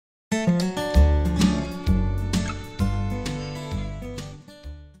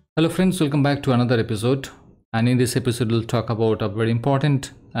Hello friends, welcome back to another episode, and in this episode we'll talk about a very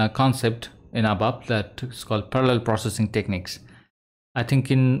important concept in ABAP that is called parallel processing techniques. I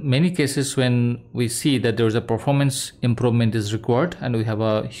think in many cases when we see that there is a performance improvement is required and we have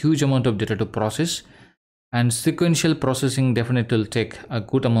a huge amount of data to process, and sequential processing definitely will take a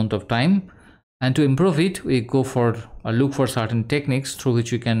good amount of time, and to improve it we go for or look for certain techniques through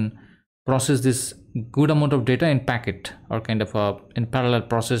which we can process this good amount of data in packet, or kind of in parallel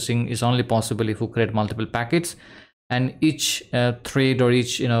processing is only possible if you create multiple packets, and each thread or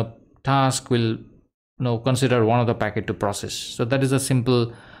each task will consider one of the packet to process. So that is a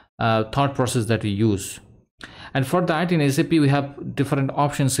simple thought process that we use, and for that in SAP we have different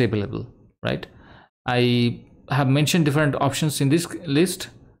options available, right? I have mentioned different options in this list,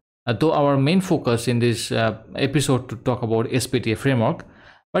 though our main focus in this episode to talk about SPTA framework.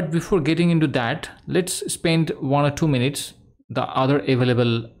 But before getting into that, let's spend 1 or 2 minutes the other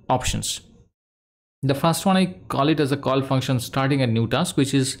available options. The first one, I call it as a call function starting a new task,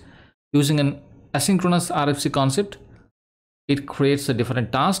 which is using an asynchronous RFC concept. It creates a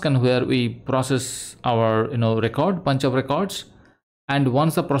different task and where we process our bunch of records, and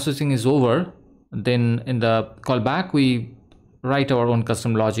once the processing is over, then in the callback we write our own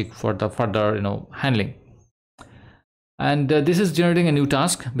custom logic for the further handling. And this is generating a new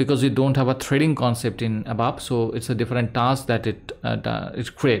task because we don't have a threading concept in ABAP, so it's a different task that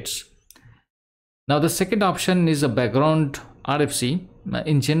it creates. Now the second option is a background RFC.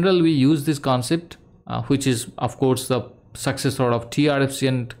 In general, we use this concept, which is of course the successor of TRFC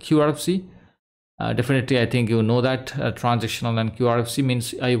and QRFC. Definitely, I think you know that transactional and QRFC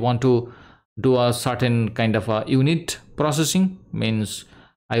means I want to do a certain kind of a unit processing, means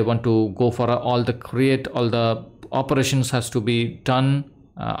I want to go for all the operations has to be done,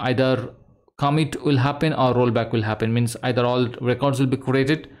 either commit will happen or rollback will happen, means either all records will be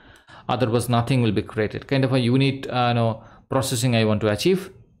created, otherwise nothing will be created, kind of a unit processing I want to achieve.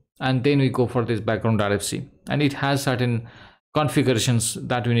 And then we go for this background RFC, and it has certain configurations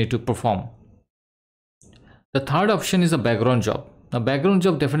that we need to perform. The third option is a background job. Now background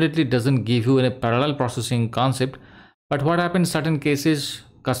job definitely doesn't give you a parallel processing concept, but what happens in certain cases,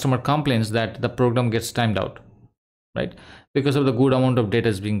 customer complains that the program gets timed out, right, because of the good amount of data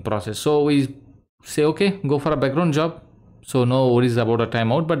is being processed. So we say, okay, go for a background job, so no worries about a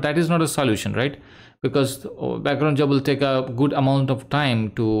timeout. But that is not a solution, right? Because background job will take a good amount of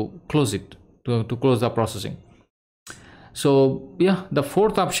time to close it, to close the processing. So yeah, the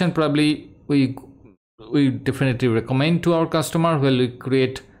fourth option probably we definitely recommend to our customer, where we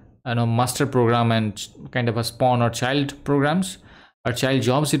create master program and kind of a spawn or child programs or child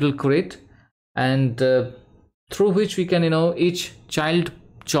jobs it will create, and through which we can each child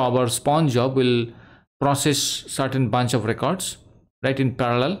job or spawn job will process certain bunch of records, right, in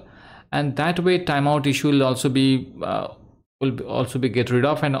parallel, and that way timeout issue will also be get rid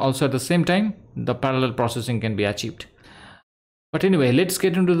of, and also at the same time the parallel processing can be achieved. But anyway, let's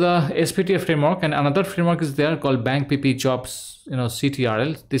get into the SPTA framework, and another framework is there called bank PP jobs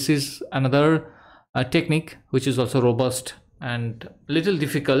CTRL. This is another technique which is also robust and little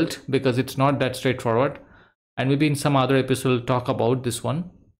difficult because it's not that straightforward, and maybe in some other episode we'll talk about this one.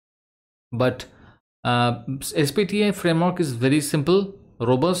 But SPTA framework is very simple,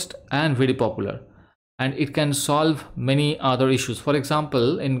 robust, and very popular, and it can solve many other issues. For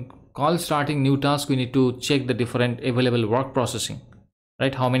example, in call starting new task, we need to check the different available work processing,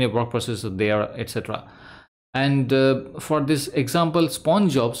 right, how many work processes are there, etc. And for this example spawn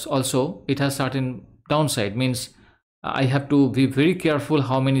jobs also, it has certain downside, means I have to be very careful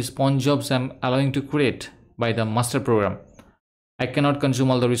how many spawn jobs I'm allowing to create by the master program. I cannot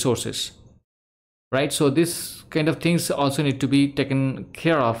consume all the resources, right? So this kind of things also need to be taken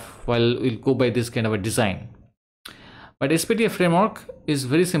care of while we'll go by this kind of a design. But SPTA framework is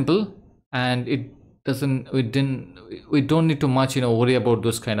very simple, and we don't need to much worry about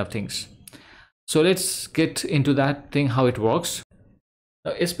those kind of things. So let's get into that thing, how it works.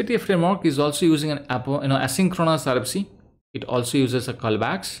 Now, SPTA framework is also using an asynchronous RFC. It also uses a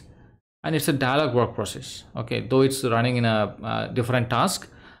callbacks, and it's a dialog work process. Okay, though it's running in a different task,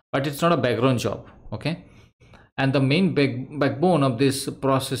 but it's not a background job. Okay, and the main backbone of this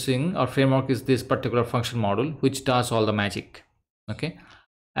processing or framework is this particular function module, which does all the magic. Okay,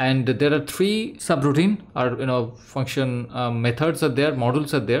 and there are 3 subroutine or function methods are there,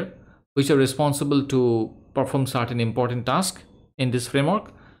 modules are there, which are responsible to perform certain important task in this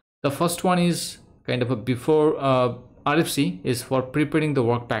framework. The first one is kind of a before RFC, is for preparing the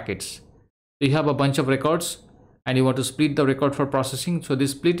work packets. You have a bunch of records and you want to split the record for processing, so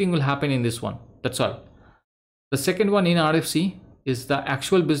this splitting will happen in this one, that's all. The second one in RFC, is the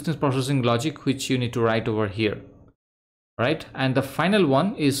actual business processing logic which you need to write over here, right? And the final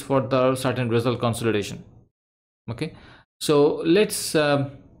one is for the certain result consolidation. Okay, so let's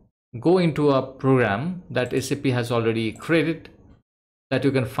go into a program that SAP has already created, that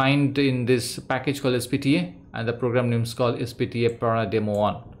you can find in this package called SPTA, and the program name is called SPTA Para Demo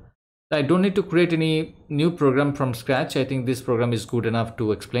 1. I don't need to create any new program from scratch. I think this program is good enough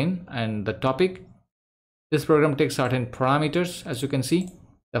to explain. And the topic, this program takes certain parameters, as you can see.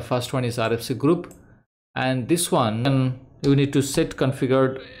 The first one is RFC group, and this one you need to set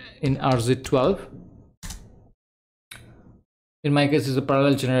configured in RZ12. In my case, it's a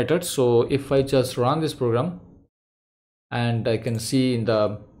parallel generator. So if I just run this program, and I can see in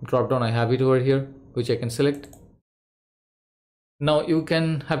the drop down I have it over here, which I can select. Now you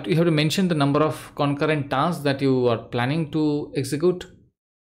have to mention the number of concurrent tasks that you are planning to execute,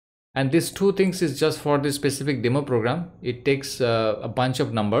 and these two things is just for this specific demo program. It takes a bunch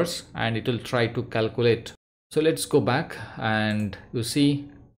of numbers and it will try to calculate. So let's go back, and you see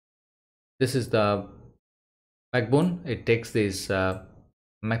this is the backbone. It takes this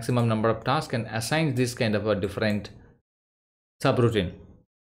maximum number of tasks and assigns this kind of a different subroutine,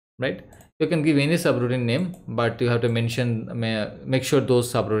 right? You can give any subroutine name, but you have to make sure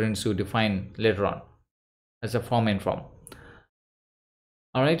those subroutines you define later on as a form and form.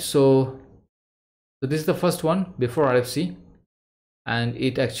 All right, so this is the first one before RFC, and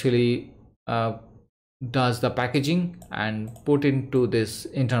it actually does the packaging and put into this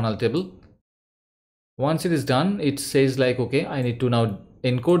internal table. Once it is done, it says like, okay, I need to now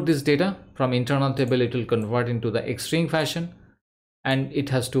encode this data from internal table. It will convert into the X-string fashion, and it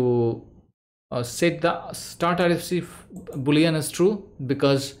has to set the start RFC boolean as true,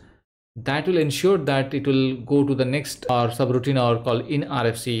 because that will ensure that it will go to the next subroutine or called in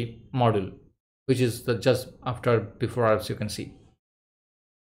RFC module, which is the just after before RFC, you can see.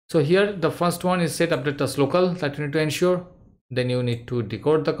 So here the first one is set update as local, that you need to ensure. Then you need to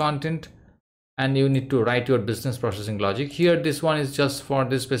decode the content, and you need to write your business processing logic. Here this one is just for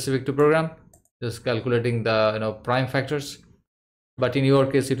this specific to program, just calculating the prime factors. But in your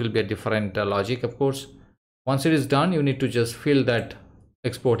case, it will be a different logic, of course. Once it is done, you need to just fill that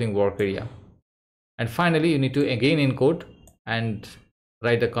exporting work area. And finally, you need to again encode and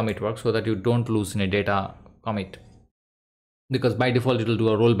write the commit work so that you don't lose any data commit. Because by default, it will do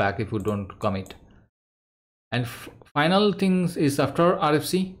a rollback if you don't commit. And final things is after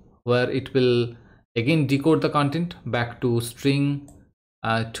RFC, where it will again decode the content back to string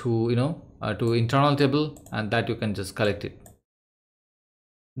to internal table, and that you can just collect it.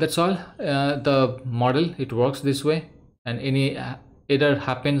 That's all. The model, it works this way, and any error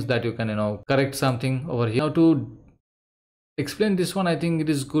happens that you can correct something over here. Now to explain this one, I think it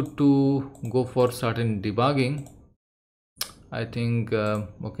is good to go for certain debugging. I think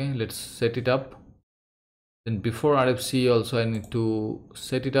okay, let's set it up. Then before RFC also I need to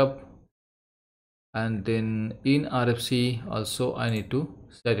set it up, and then in RFC also I need to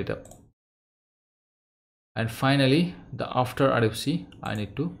set it up. And finally, the after RFC, I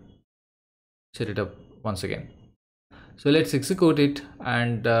need to set it up once again. So let's execute it.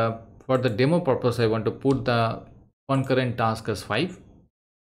 And for the demo purpose, I want to put the concurrent task as 5,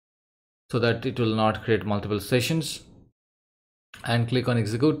 so that it will not create multiple sessions. And click on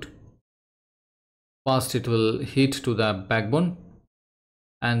execute. First, it will hit to the backbone,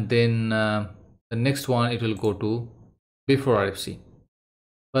 and then the next one, it will go to before RFC,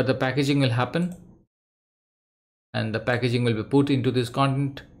 but the packaging will happen. And the packaging will be put into this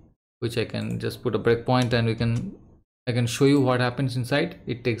content, which I can just put a breakpoint, and I can show you what happens inside.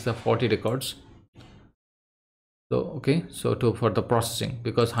 It takes the 40 records. So okay, so for the processing,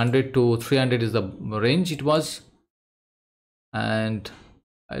 because 100 to 300 is the range it was, and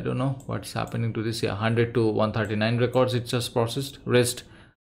I don't know what's happening to this. Yeah, 100 to 139 records it just processed. Rest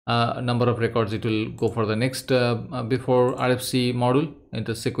number of records it will go for the next before RFC module, and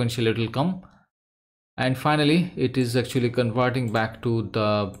the sequential it will come. And finally, it is actually converting back to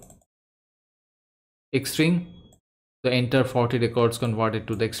the X-string. The enter 40 records converted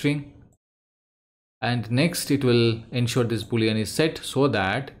to the X-string. And next, it will ensure this boolean is set so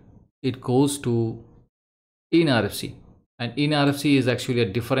that it goes to in RFC. And in RFC is actually a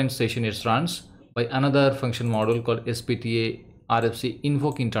different session. It runs by another function model called SPTA RFC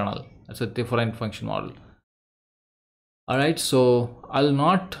invoke internal. That's a different function model. All right, so I'll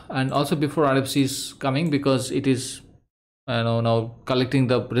not, and also before RFC is coming, because it is now collecting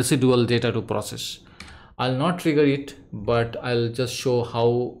the residual data to process. I'll not trigger it, but I'll just show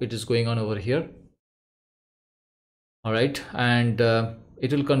how it is going on over here. All right, and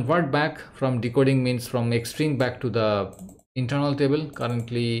it will convert back from decoding, means from X-string back to the internal table.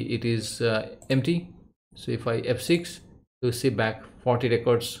 Currently it is empty. So if I F6, you see back 40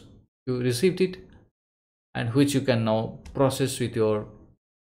 records you received it, and which you can now process with your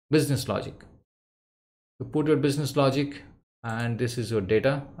business logic. You put your business logic, and this is your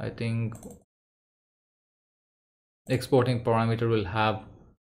data. I think exporting parameter will have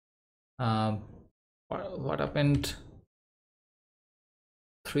what happened,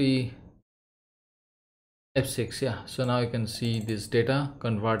 3 F6. Yeah, so now you can see this data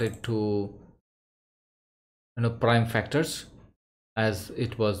converted to prime factors as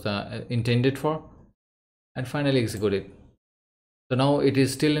it was intended for, and finally execute it. So now it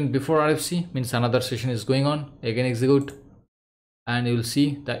is still in before RFC, means another session is going on. Again execute, and you will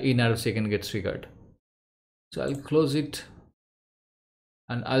see that in RFC again gets triggered. So I'll close it,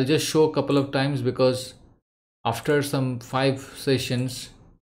 and I'll just show a couple of times, because after some 5 sessions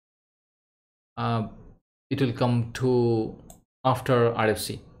it will come to after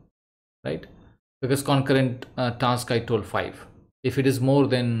RFC, right? Because concurrent task I told 5. If it is more,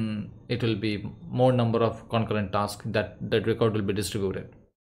 then it will be more number of concurrent tasks that record will be distributed.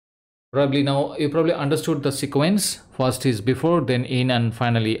 Probably now you probably understood the sequence. First is before, then in, and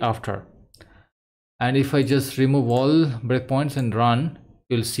finally after. And if I just remove all breakpoints and run,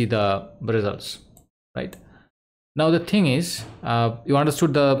 you'll see the results, right? Now the thing is, you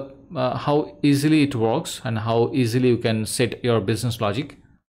understood the how easily it works and how easily you can set your business logic.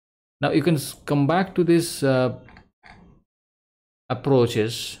 Now you can come back to this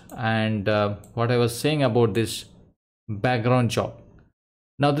approaches and what I was saying about this background job.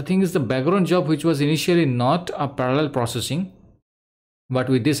 Now the thing is, the background job, which was initially not a parallel processing, but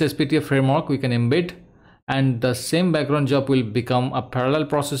with this SPTA framework we can embed, and the same background job will become a parallel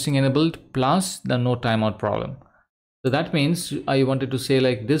processing enabled plus the no timeout problem. So that means I wanted to say,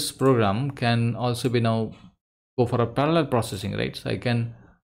 like, this program can also be now go for a parallel processing, right? So I can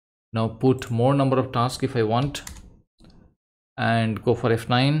now put more number of tasks if I want, and go for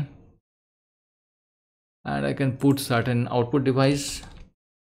F9, and I can put certain output device,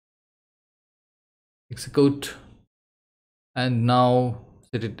 execute, and now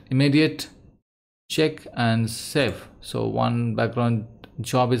set it immediate, check, and save. So one background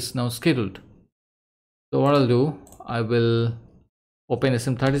job is now scheduled. So what I'll do, I will open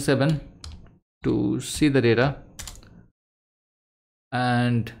SM37 to see the data,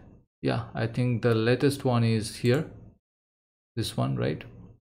 and yeah, I think the latest one is here, this one, right?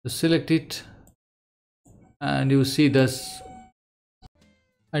 So select it, and you see this,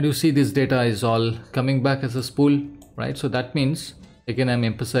 and you see this data is all coming back as a spool, right? So that means, again, I'm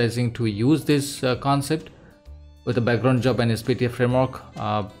emphasizing to use this concept with the background job and SPTA framework.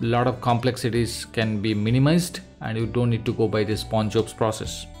 A lot of complexities can be minimized, and you don't need to go by this spawn jobs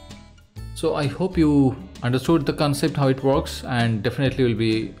process. So I hope you understood the concept, how it works, and definitely will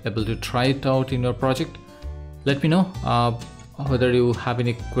be able to try it out in your project. Let me know whether you have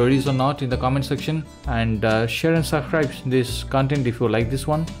any queries or not in the comment section, and share and subscribe this content if you like this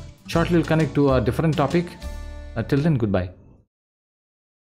one. Shortly we'll connect to a different topic. Till then, goodbye.